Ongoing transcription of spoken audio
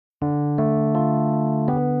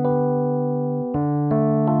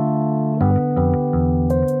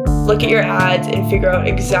look at your ads and figure out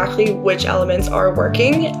exactly which elements are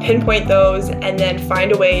working, pinpoint those, and then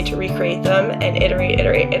find a way to recreate them and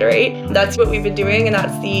iterate. That's what we've been doing, and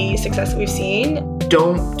that's the success that we've seen.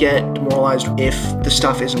 Don't get demoralized if the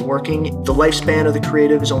stuff isn't working. The lifespan of the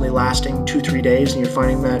creative is only lasting 2-3 days, and you're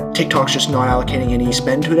finding that TikTok's just not allocating any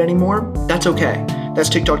spend to it anymore. That's okay. That's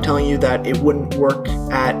TikTok telling you that it wouldn't work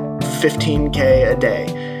at 15K a day,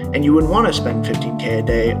 and you wouldn't want to spend 15K a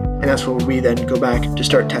day. And that's where we then go back to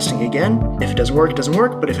start testing again. If it doesn't work, it doesn't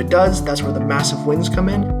work. But if it does, that's where the massive wins come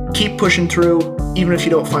in. Keep pushing through, even if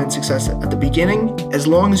you don't find success at the beginning. As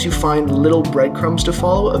long as you find little breadcrumbs to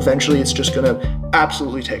follow, eventually it's just going to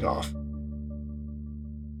absolutely take off.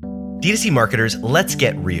 D2C marketers, let's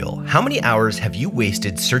get real. How many hours have you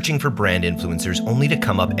wasted searching for brand influencers only to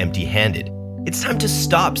come up empty-handed? It's time to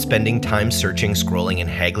stop spending time searching, scrolling, and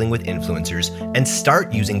haggling with influencers and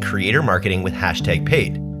start using creator marketing with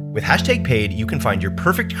 #paid. With #paid, you can find your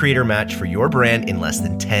perfect creator match for your brand in less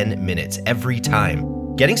than 10 minutes every time.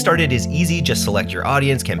 Getting started is easy. Just select your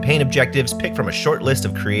audience, campaign objectives, pick from a short list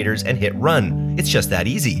of creators, and hit run. It's just that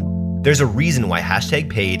easy. There's a reason why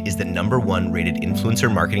 #paid is the #1 rated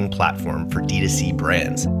influencer marketing platform for D2C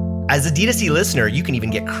brands. As a D2C listener, you can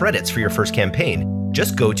even get credits for your first campaign.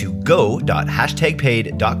 Just go to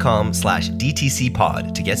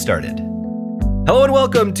go.paid.com/DTCpod to get started. Hello and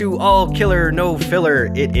welcome to All Killer No Filler.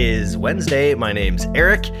 It is Wednesday. My name's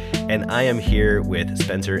Eric, and I am here with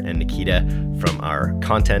Spencer and Nikita from our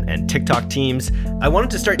content and TikTok teams. I wanted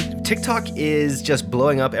to start. TikTok is just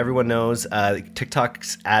blowing up. Everyone knows.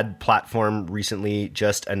 TikTok's ad platform recently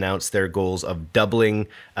just announced their goals of doubling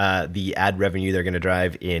the ad revenue they're going to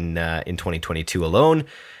drive in 2022 alone.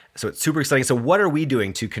 So it's super exciting. So what are we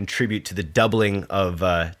doing to contribute to the doubling of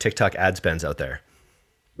TikTok ad spends out there?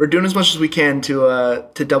 We're doing as much as we can to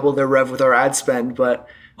double their rev with our ad spend, but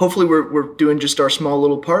hopefully we're doing just our small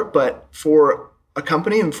little part. But for a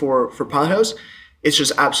company and for Pilot House, it's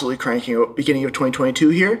just absolutely cranking out beginning of 2022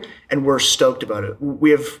 here, and we're stoked about it. We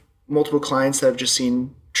have multiple clients that have just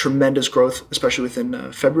seen tremendous growth, especially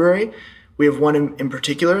within February. We have one in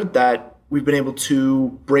particular that we've been able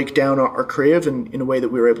to break down our creative in a way that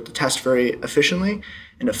we were able to test very efficiently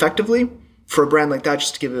and effectively. For a brand like that,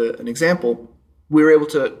 just to give an example, we were able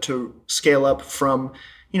to scale up from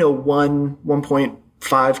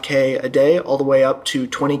 1.5K a day all the way up to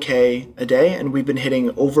 20K a day, and we've been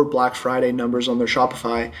hitting over Black Friday numbers on their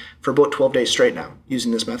Shopify for about 12 days straight now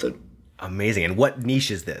using this method. Amazing. And what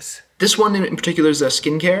niche is this? This one in particular is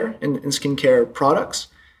skincare and skincare products.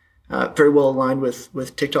 Very well aligned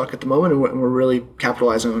with TikTok at the moment, and we're really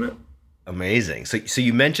capitalizing on it. Amazing. So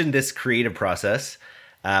you mentioned this creative process.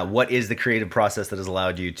 What is the creative process that has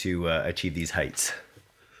allowed you to achieve these heights?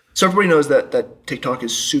 So everybody knows that TikTok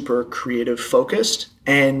is super creative focused,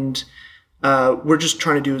 and we're just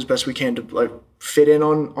trying to do as best we can to fit in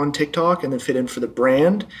on TikTok and then fit in for the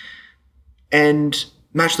brand and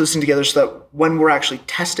match those things together so that when we're actually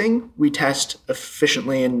testing, we test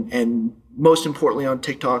efficiently and most importantly on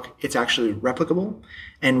TikTok, it's actually replicable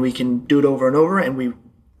and we can do it over and over, and we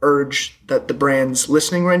urge that the brands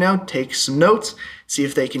listening right now take some notes, see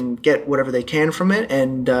if they can get whatever they can from it,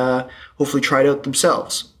 and hopefully try it out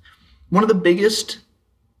themselves. One of the biggest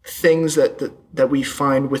things that we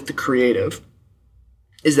find with the creative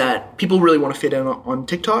is that people really want to fit in on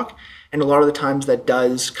TikTok, and a lot of the times that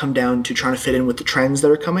does come down to trying to fit in with the trends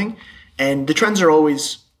that are coming, and the trends are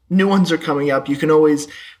always, new ones are coming up. You can always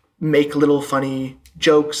make little funny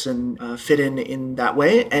jokes and fit in that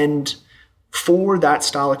way, and for that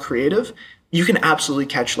style of creative, you can absolutely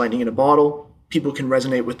catch lightning in a bottle. People can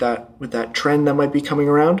resonate with that trend that might be coming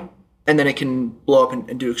around, and then it can blow up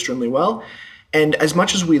and do extremely well. And as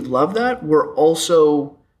much as we love that, we're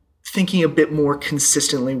also thinking a bit more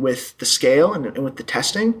consistently with the scale and with the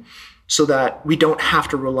testing so that we don't have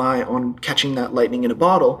to rely on catching that lightning in a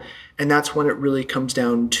bottle. And that's when it really comes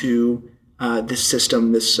down to this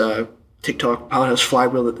system, this TikTok Pilot House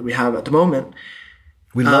flywheel that we have at the moment.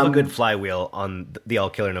 We love a good flywheel on the All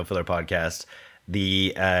Killer No Filler podcast.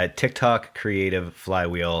 The TikTok creative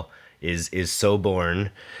flywheel is so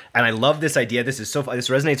born, and I love this idea. This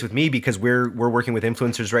resonates with me because we're working with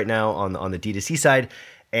influencers right now on the D2C side,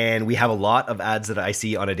 and we have a lot of ads that I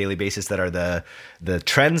see on a daily basis that are the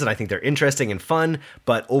trends, and I think they're interesting and fun.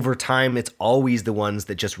 But over time, it's always the ones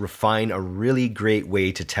that just refine a really great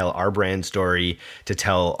way to tell our brand story, to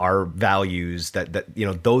tell our values. That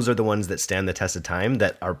those are the ones that stand the test of time.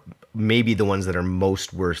 That are maybe the ones that are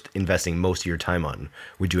most worth investing most of your time on.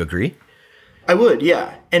 Would you agree? I would,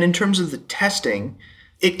 yeah. And in terms of the testing,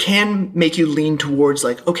 it can make you lean towards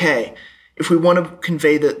okay, if we want to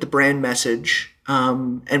convey the brand message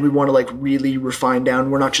and we want to like really refine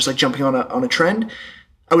down. We're not just like jumping on a trend.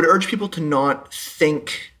 I would urge people to not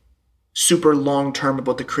think super long term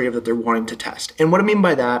about the creative that they're wanting to test. And what I mean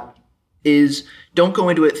by that is don't go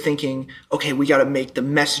into it thinking, okay, we got to make the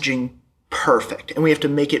messaging perfect and we have to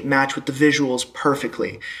make it match with the visuals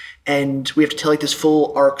perfectly. And we have to tell like this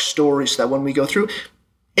full arc story so that when we go through,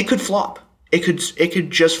 it could flop. It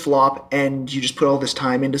could just flop and you just put all this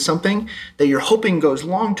time into something that you're hoping goes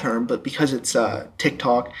long term, but because it's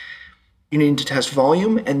TikTok, you need to test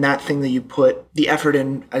volume, and that thing that you put the effort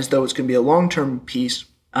in as though it's going to be a long-term piece,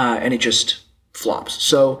 and it just flops.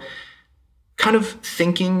 So kind of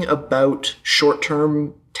thinking about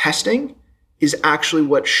short-term testing is actually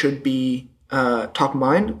what should be top of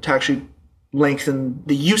mind to actually lengthen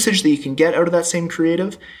the usage that you can get out of that same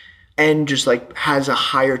creative, and just like has a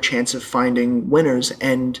higher chance of finding winners.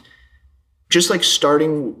 And just like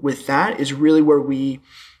starting with that is really where we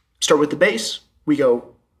start with the base. We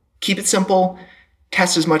go, keep it simple,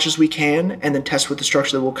 test as much as we can, and then test with the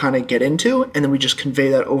structure that we'll kind of get into. And then we just convey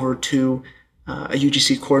that over to a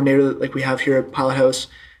UGC coordinator like we have here at Pilot House.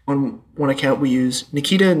 On one account, we use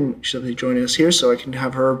Nikita, and she'll be joining us here, so I can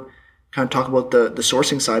have her kind of talk about the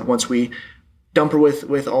sourcing side once we dump her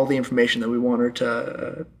with all the information that we want her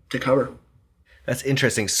to cover. That's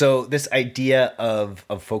interesting. So this idea of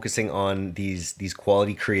focusing on these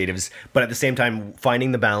quality creatives, but at the same time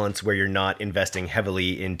finding the balance where you're not investing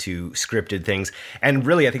heavily into scripted things. And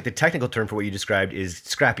really, I think the technical term for what you described is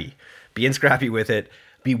scrappy. Being scrappy with it,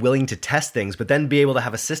 be willing to test things, but then be able to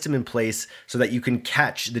have a system in place so that you can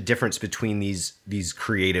catch the difference between these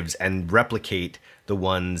creatives and replicate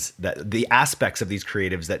the aspects of these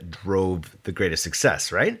creatives that drove the greatest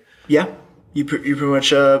success, right? Yeah, you pretty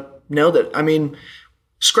much nailed it. I mean,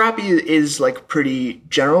 scrappy is like pretty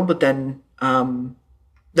general, but then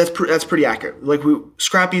that's pretty accurate. Like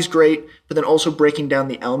scrappy is great, but then also breaking down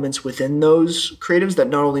the elements within those creatives that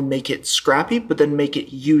not only make it scrappy, but then make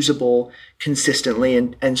it usable consistently,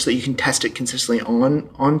 and so that you can test it consistently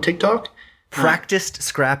on TikTok. Practiced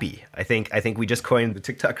scrappy. I think we just coined the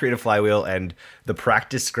TikTok creative flywheel and the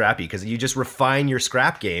practice scrappy, because you just refine your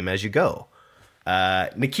scrap game as you go.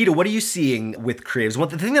 Nikita, what are you seeing with creatives?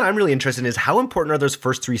 The thing that I'm really interested in is how important are those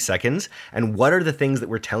first 3 seconds, and what are the things that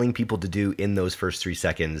we're telling people to do in those first 3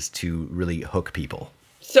 seconds to really hook people?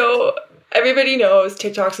 So everybody knows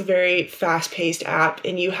TikTok's a very fast-paced app,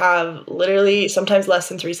 and you have literally sometimes less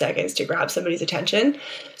than 3 seconds to grab somebody's attention.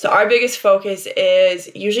 So our biggest focus is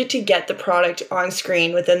usually to get the product on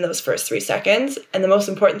screen within those first 3 seconds. And the most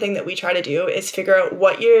important thing that we try to do is figure out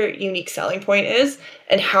what your unique selling point is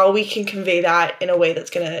and how we can convey that in a way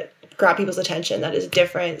that's going to grab people's attention that is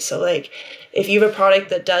different. So like if you have a product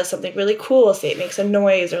that does something really cool, say it makes a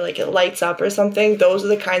noise or like it lights up or something, those are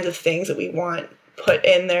the kinds of things that we want put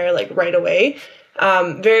in there like right away.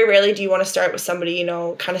 Very rarely do you want to start with somebody,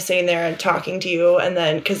 kind of sitting there and talking to you, and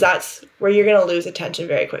then because that's where you're going to lose attention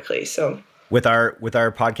very quickly. So with our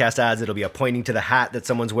podcast ads, it'll be a pointing to the hat that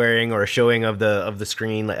someone's wearing or a showing of the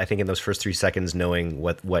screen. I think in those first 3 seconds, knowing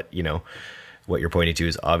what you're pointing to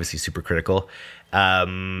is obviously super critical.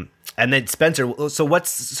 And then Spencer, so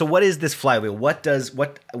what is this flywheel? What does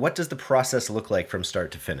the process look like from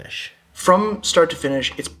start to finish? From start to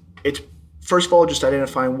finish, it's first of all, just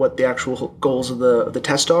identifying what the actual goals of the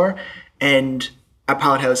test are. And at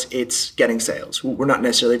Pilot House, it's getting sales. We're not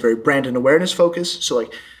necessarily very brand and awareness focused. So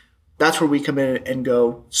like that's where we come in and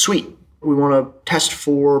go, sweet, we want to test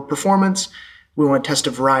for performance. We want to test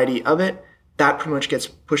a variety of it. That pretty much gets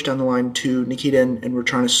pushed down the line to Nikita, and we're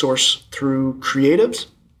trying to source through creatives.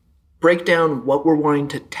 Break down what we're wanting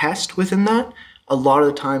to test within that. A lot of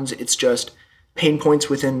the times it's just pain points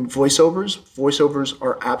within voiceovers. Voiceovers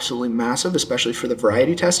are absolutely massive, especially for the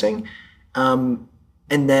variety testing. And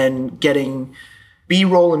then getting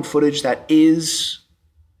B-roll and footage that is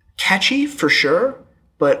catchy for sure,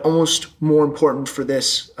 but almost more important for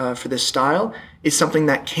this style is something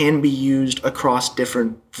that can be used across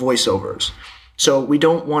different voiceovers. So we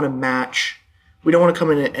don't want to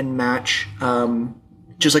come in and match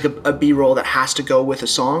just like a B-roll that has to go with a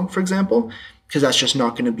song, for example, because that's just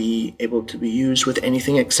not going to be able to be used with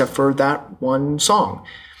anything except for that one song.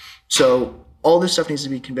 So all this stuff needs to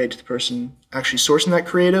be conveyed to the person actually sourcing that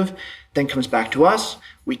creative, then comes back to us.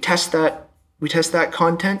 We test that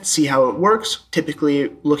content, see how it works,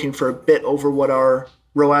 typically looking for a bit over what our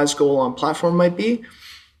ROAS goal on platform might be.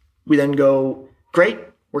 We then go, great,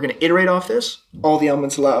 we're going to iterate off this. All the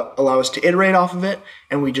elements allow us to iterate off of it,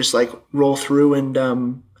 and we just like roll through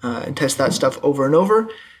and test that stuff over and over.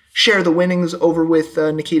 Share the winnings over with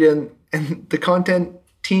Nikita and the content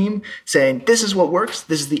team saying, this is what works.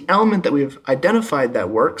 This is the element that we've identified that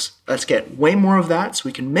works. Let's get way more of that so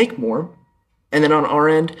we can make more. And then on our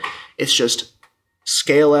end, it's just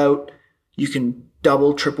scale out. You can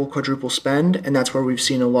double, triple, quadruple spend. And that's where we've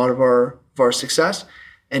seen a lot of our success,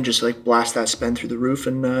 and just like blast that spend through the roof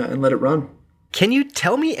and let it run. Can you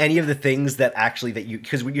tell me any of the things that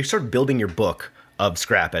because when you're sort of building your book of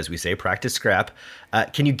scrap, as we say, practice scrap,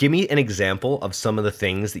 can you give me an example of some of the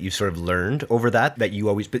things that you sort of learned over that you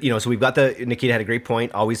always, so we've got Nikita had a great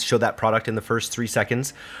point, always show that product in the first 3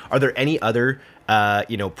 seconds. Are there any other,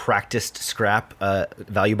 practiced scrap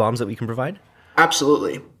value bombs that we can provide?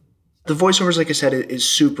 Absolutely. The voiceovers, like I said, is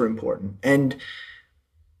super important. And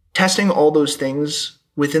testing all those things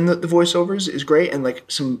within the voiceovers is great. And like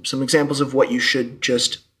some examples of what you should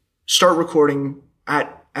just start recording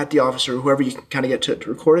at the office or whoever you can kind of get to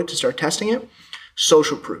record it, to start testing it.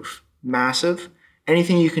 Social proof, massive.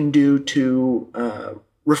 Anything you can do to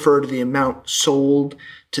refer to the amount sold,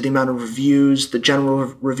 to the amount of reviews, the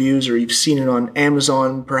general reviews, or you've seen it on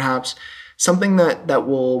Amazon perhaps, something that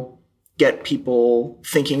will get people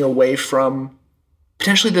thinking away from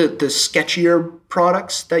potentially the sketchier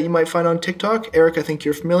products that you might find on TikTok. Eric, I think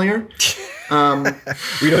you're familiar.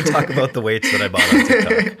 We don't talk about the weights that I bought on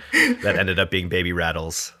TikTok that ended up being baby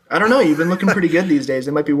rattles. I don't know. You've been looking pretty good these days.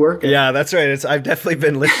 It might be working. Yeah, that's right. I've definitely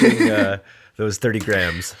been lifting those 30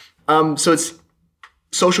 grams. So it's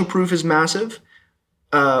social proof is massive.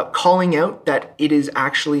 Calling out that it is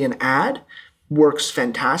actually an ad works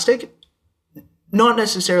fantastic. Not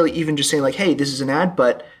necessarily even just saying like, hey, this is an ad,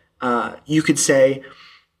 but you could say,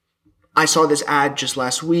 I saw this ad just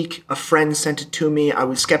last week. A friend sent it to me. I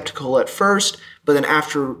was skeptical at first, but then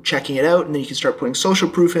after checking it out, and then you can start putting social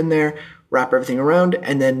proof in there, wrap everything around.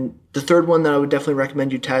 And then the third one that I would definitely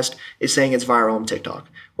recommend you test is saying it's viral on TikTok.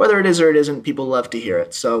 Whether it is or it isn't, people love to hear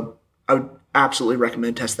it. So I would absolutely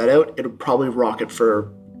recommend test that out. It'll probably rock it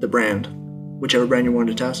for the brand, whichever brand you want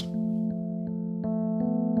to test.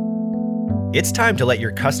 It's time to let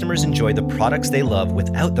your customers enjoy the products they love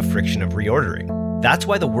without the friction of reordering. That's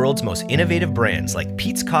why the world's most innovative brands like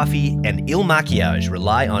Peet's Coffee and Il Maquillage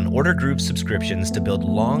rely on Order Group subscriptions to build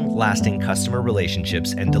long-lasting customer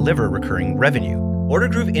relationships and deliver recurring revenue. Order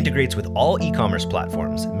Group integrates with all e-commerce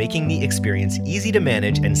platforms, making the experience easy to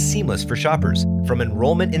manage and seamless for shoppers. From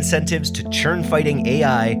enrollment incentives to churn-fighting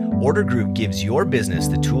AI, Order Group gives your business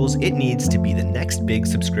the tools it needs to be the next big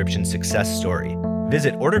subscription success story.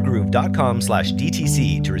 Visit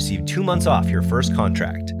ordergroove.com/DTC to receive 2 months off your first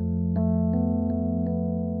contract.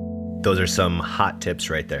 Those are some hot tips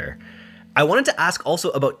right there. I wanted to ask also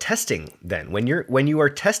about testing then. When you are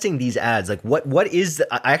testing these ads, like what is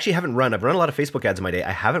I actually haven't run. I've run a lot of Facebook ads in my day.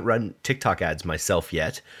 I haven't run TikTok ads myself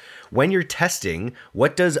yet. When you're testing,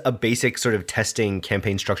 what does a basic sort of testing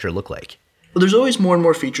campaign structure look like? Well, there's always more and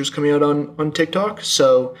more features coming out on TikTok.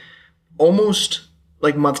 So almost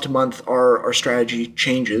like month to month, our strategy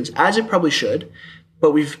changes, as it probably should.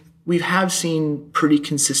 But we have seen pretty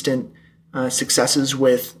consistent successes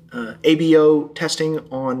with ABO testing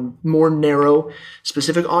on more narrow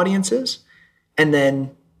specific audiences, and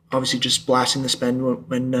then obviously just blasting the spend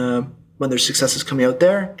when there's successes coming out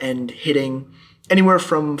there and hitting anywhere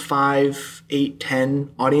from 5, 8, 10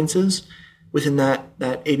 audiences within that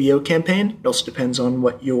ABO campaign. It also depends on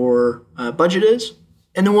what your budget is.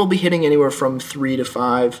 And then we'll be hitting anywhere from 3 to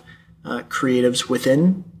 5 creatives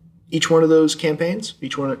within each one of those campaigns,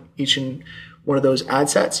 each and one of those ad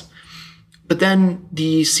sets. But then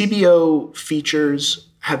the CBO features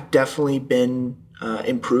have definitely been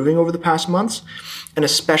improving over the past months, and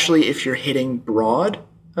especially if you're hitting broad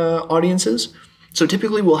audiences. So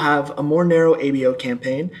typically we'll have a more narrow ABO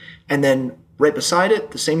campaign, and then right beside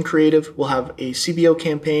it, the same creative will have a CBO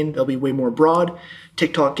campaign. They'll be way more broad.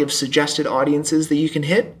 TikTok gives suggested audiences that you can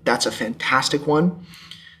hit. That's a fantastic one.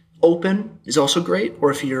 Open is also great,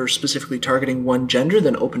 or if you're specifically targeting one gender,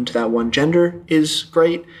 then open to that one gender is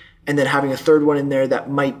great. And then having a third one in there that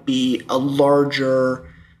might be a larger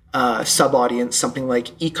sub-audience, something like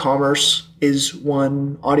e-commerce is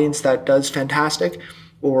one audience that does fantastic,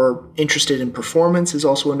 or interested in performance is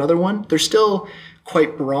also another one. They're still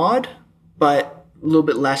quite broad, but a little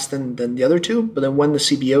bit less than the other two. But then when the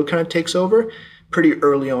CBO kind of takes over, pretty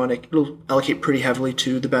early on, it'll allocate pretty heavily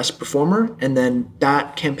to the best performer. And then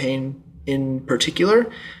that campaign in particular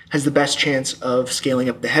has the best chance of scaling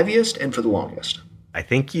up the heaviest and for the longest. I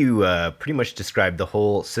think you pretty much described the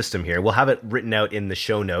whole system here. We'll have it written out in the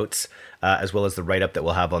show notes. as well as the write-up that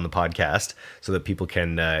we'll have on the podcast so that people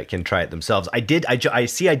can try it themselves. I did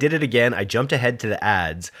it again. I jumped ahead to the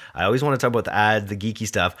ads. I always want to talk about the ads, the geeky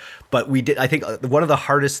stuff, but I think one of the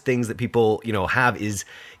hardest things that people, have is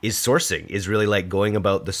sourcing, is really like going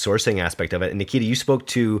about the sourcing aspect of it. And Nikita, you spoke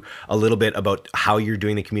to a little bit about how you're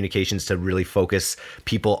doing the communications to really focus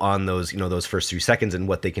people on those, those first 3 seconds and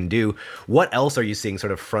what they can do. What else are you seeing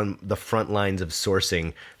sort of from the front lines of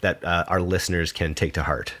sourcing that our listeners can take to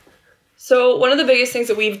heart? So one of the biggest things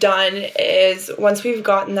that we've done is once we've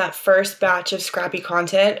gotten that first batch of scrappy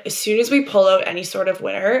content, as soon as we pull out any sort of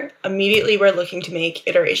winner, immediately we're looking to make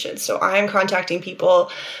iterations. So I'm contacting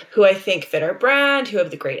people who I think fit our brand, who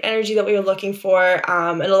have the great energy that we were looking for.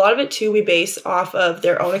 And a lot of it too, we base off of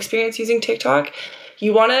their own experience using TikTok.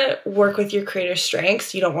 You want to work with your creators'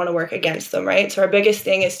 strengths. You don't want to work against them, right? So our biggest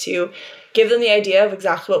thing is to give them the idea of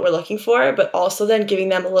exactly what we're looking for, but also then giving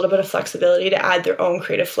them a little bit of flexibility to add their own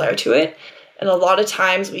creative flair to it. And a lot of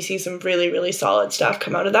times we see some really, really solid stuff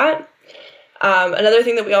come out of that. Another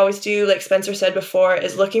thing that we always do, like Spencer said before,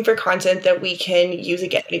 is looking for content that we can use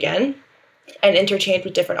again and again and interchange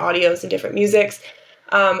with different audios and different musics.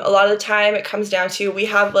 A lot of the time it comes down to, we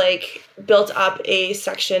have like built up a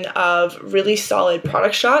section of really solid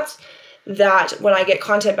product shots that when I get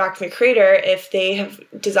content back from a creator, if they have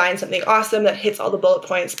designed something awesome that hits all the bullet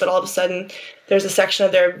points, but all of a sudden there's a section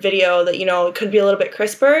of their video that, it could be a little bit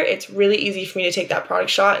crisper, it's really easy for me to take that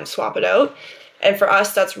product shot and swap it out. And for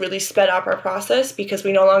us, that's really sped up our process because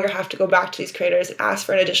we no longer have to go back to these creators and ask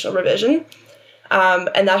for an additional revision.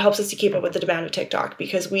 And that helps us to keep up with the demand of TikTok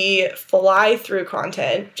because we fly through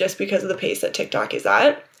content just because of the pace that TikTok is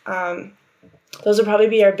at. Those would probably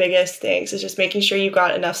be our biggest things, is just making sure you've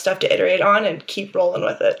got enough stuff to iterate on and keep rolling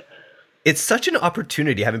with it. It's such an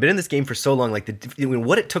opportunity, having been in this game for so long, like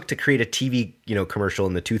what it took to create a TV, commercial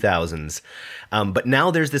in the 2000s. But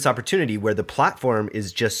now there's this opportunity where the platform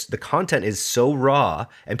is just, the content is so raw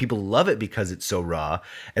and people love it because it's so raw.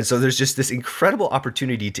 And so there's just this incredible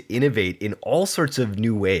opportunity to innovate in all sorts of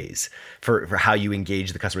new ways for how you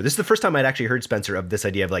engage the customer. This is the first time I'd actually heard, Spencer, of this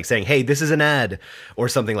idea of like saying, hey, this is an ad or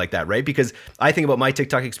something like that, right? Because I think about my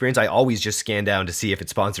TikTok experience, I always just scan down to see if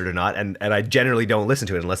it's sponsored or not. And I generally don't listen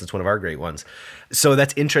to it unless it's one of our great ones. So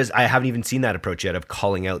that's interesting. I haven't even seen that approach yet of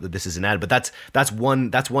calling out that this is an ad, but that's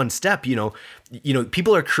one step.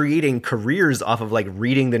 People are creating careers off of like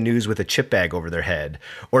reading the news with a chip bag over their head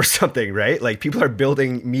or something, right? Like people are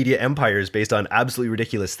building media empires based on absolutely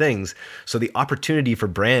ridiculous things. So the opportunity for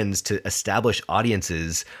brands to establish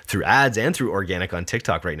audiences through ads and through organic on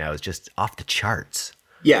TikTok right now is just off the charts.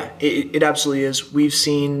 Yeah, it absolutely is. We've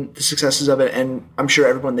seen the successes of it, and I'm sure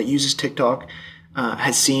everyone that uses TikTok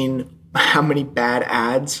has seen how many bad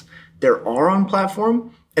ads there are on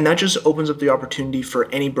platform. And that just opens up the opportunity for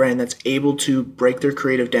any brand that's able to break their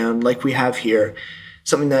creative down like we have here,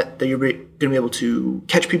 something that you're going to be able to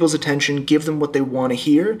catch people's attention, give them what they want to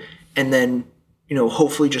hear, and then,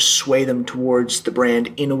 hopefully just sway them towards the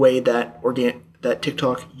brand in a way that that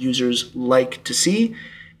TikTok users like to see.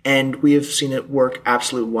 And we have seen it work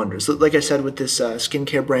absolute wonders. Like I said, with this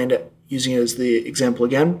skincare brand, using it as the example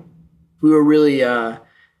again, we were really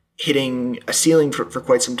hitting a ceiling for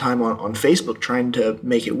quite some time on Facebook, trying to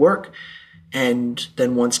make it work. And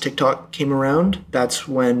then once TikTok came around, that's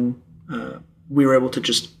when we were able to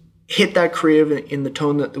just hit that creative in the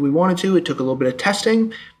tone that we wanted to. It took a little bit of testing,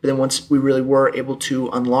 but then once we really were able to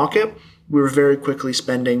unlock it, we were very quickly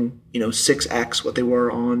spending 6x what they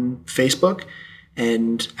were on Facebook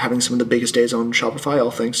and having some of the biggest days on Shopify,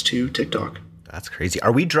 all thanks to TikTok. That's crazy.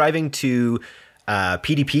 Are we driving to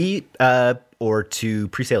PDP or to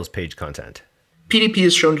pre-sales page content? PDP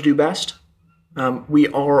is shown to do best. We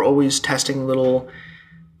are always testing little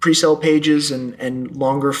pre-sale pages and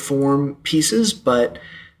longer form pieces, but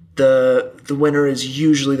the winner is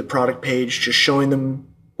usually the product page, just showing them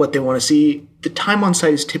what they want to see. The time on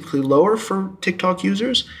site is typically lower for TikTok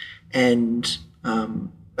users, and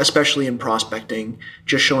especially in prospecting,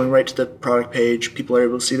 just showing right to the product page. People are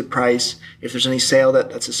able to see the price, if there's any sale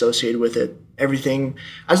that's associated with it, everything.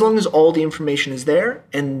 As long as all the information is there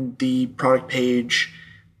and the product page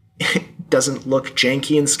doesn't look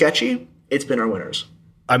janky and sketchy, it's been our winners.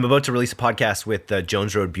 I'm about to release a podcast with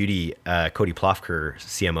Jones Road Beauty, Cody Plofker,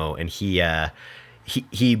 CMO, and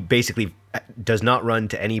he basically does not run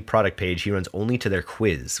to any product page. He runs only to their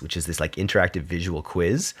quiz, which is this like interactive visual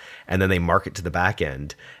quiz, and then they mark it to the back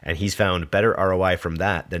end. And he's found better ROI from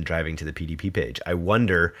that than driving to the PDP page. I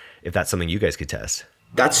wonder if that's something you guys could test.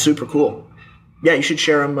 That's super cool. Yeah, you should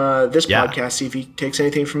share him this podcast, see if he takes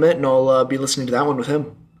anything from it, and I'll be listening to that one with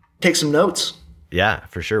him. Take some notes. Yeah,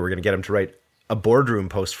 for sure. We're going to get him to write a boardroom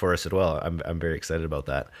post for us as well. I'm very excited about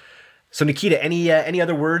that. So Nikita, any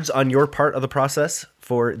other words on your part of the process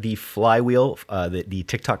for the flywheel, the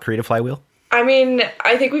TikTok creative flywheel? I mean,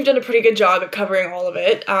 I think we've done a pretty good job at covering all of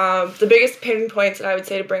it. The biggest pinpoints that I would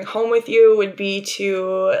say to bring home with you would be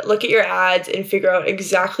to look at your ads and figure out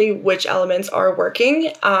exactly which elements are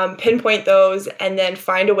working, pinpoint those, and then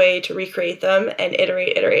find a way to recreate them and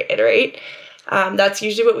iterate. That's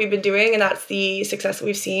usually what we've been doing, and that's the success that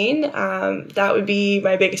we've seen. That would be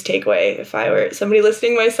my biggest takeaway if I were somebody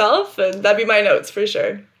listening myself, and that'd be my notes for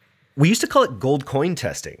sure. We used to call it gold coin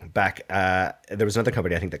testing back. There was another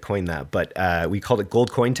company, I think, that coined that, but we called it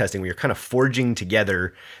gold coin testing, where you're kind of forging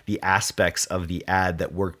together the aspects of the ad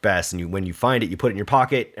that work best. And when you find it, you put it in your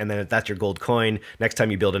pocket, and then that's your gold coin. Next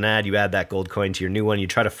time you build an ad, you add that gold coin to your new one. You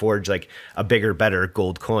try to forge like a bigger, better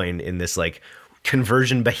gold coin in this like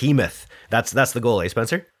conversion behemoth. That's the goal, eh,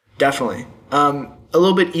 Spencer? Definitely. A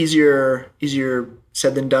little bit easier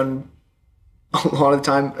said than done a lot of the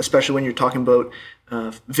time, especially when you're talking about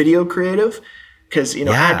video creative, because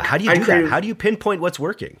how do you do that? How do you pinpoint what's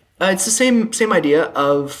working? It's the same idea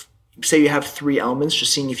of, say you have 3 elements,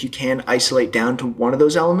 just seeing if you can isolate down to one of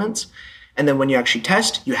those elements, and then when you actually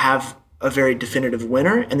test, you have a very definitive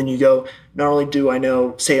winner, and then you go, not only do I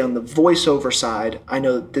know, say on the voiceover side, I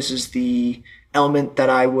know that this is the element that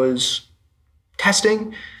I was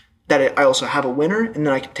testing, that I also have a winner, and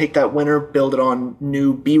then I can take that winner, build it on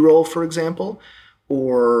new B-roll, for example,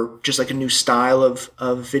 or just like a new style of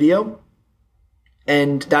video.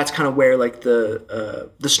 And that's kind of where like the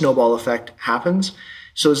snowball effect happens.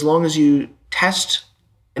 So as long as you test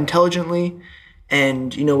intelligently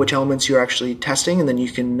and you know which elements you're actually testing, and then you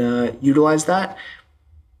can utilize that,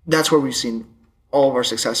 that's where we've seen all of our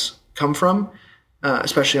success come from,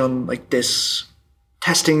 especially on like this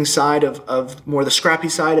testing side of more the scrappy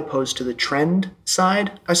side opposed to the trend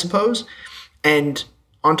side, I suppose. And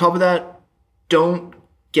on top of that, don't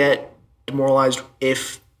get demoralized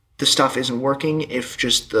if the stuff isn't working, if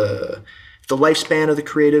just the lifespan of the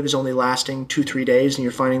creative is only lasting 2-3 days and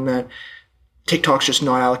you're finding that TikTok's just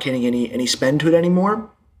not allocating any spend to it anymore.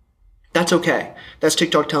 That's okay. That's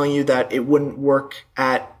TikTok telling you that it wouldn't work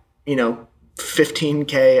at,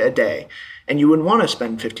 $15K a day. And you wouldn't want to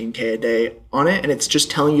spend $15K a day on it. And it's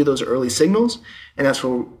just telling you those early signals. And that's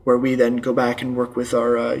where we then go back and work with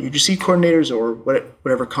our UGC coordinators or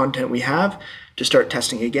whatever content we have to start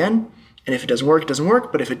testing again. And if it doesn't work, it doesn't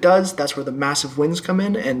work. But if it does, that's where the massive wins come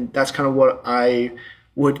in. And that's kind of what I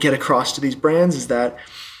would get across to these brands, is that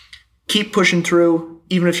keep pushing through,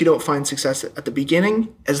 even if you don't find success at the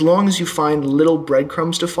beginning. As long as you find little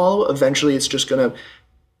breadcrumbs to follow, eventually it's just going to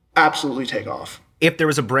absolutely take off. If there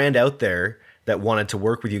was a brand out there that wanted to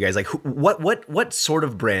work with you guys, like what sort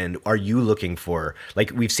of brand are you looking for?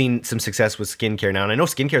 Like, we've seen some success with skincare now, and I know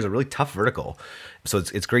skincare is a really tough vertical, so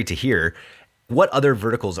it's great to hear. What other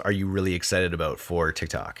verticals are you really excited about for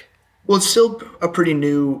TikTok? Well, it's still a pretty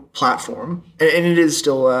new platform, and it is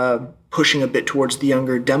still pushing a bit towards the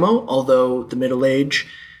younger demo, although the middle age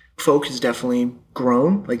folk has definitely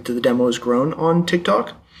grown, like the demo has grown on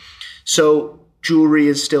TikTok. So jewelry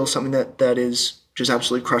is still something that is just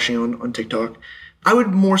absolutely crushing on TikTok. I would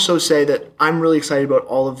more so say that I'm really excited about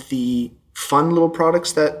all of the fun little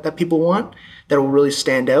products that people want that will really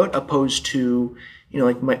stand out, opposed to,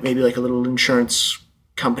 maybe like a little insurance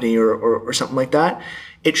company or something like that.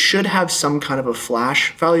 It should have some kind of a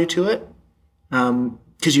flash value to it,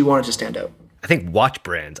 because you want it to stand out. I think watch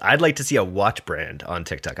brands. I'd like to see a watch brand on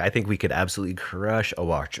TikTok. I think we could absolutely crush a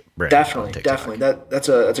watch brand on TikTok. Definitely. That's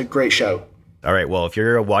a great shout. All right. Well, if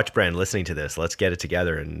you're a watch brand listening to this, let's get it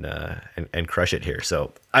together and crush it here.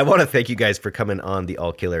 So I want to thank you guys for coming on the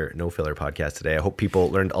All Killer No Filler podcast today. I hope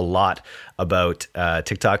people learned a lot about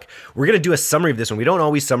TikTok. We're going to do a summary of this one. We don't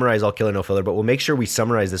always summarize All Killer No Filler, but we'll make sure we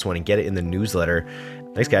summarize this one and get it in the newsletter.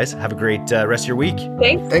 Thanks, guys. Have a great rest of your week.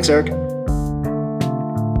 Thanks, Eric.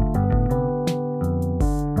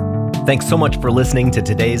 Thanks so much for listening to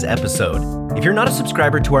today's episode. If you're not a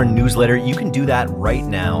subscriber to our newsletter, you can do that right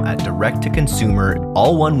now at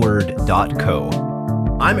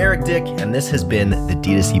directtoconsumer.co. I'm Eric Dick, and this has been the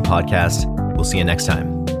D2C Podcast. We'll see you next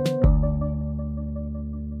time.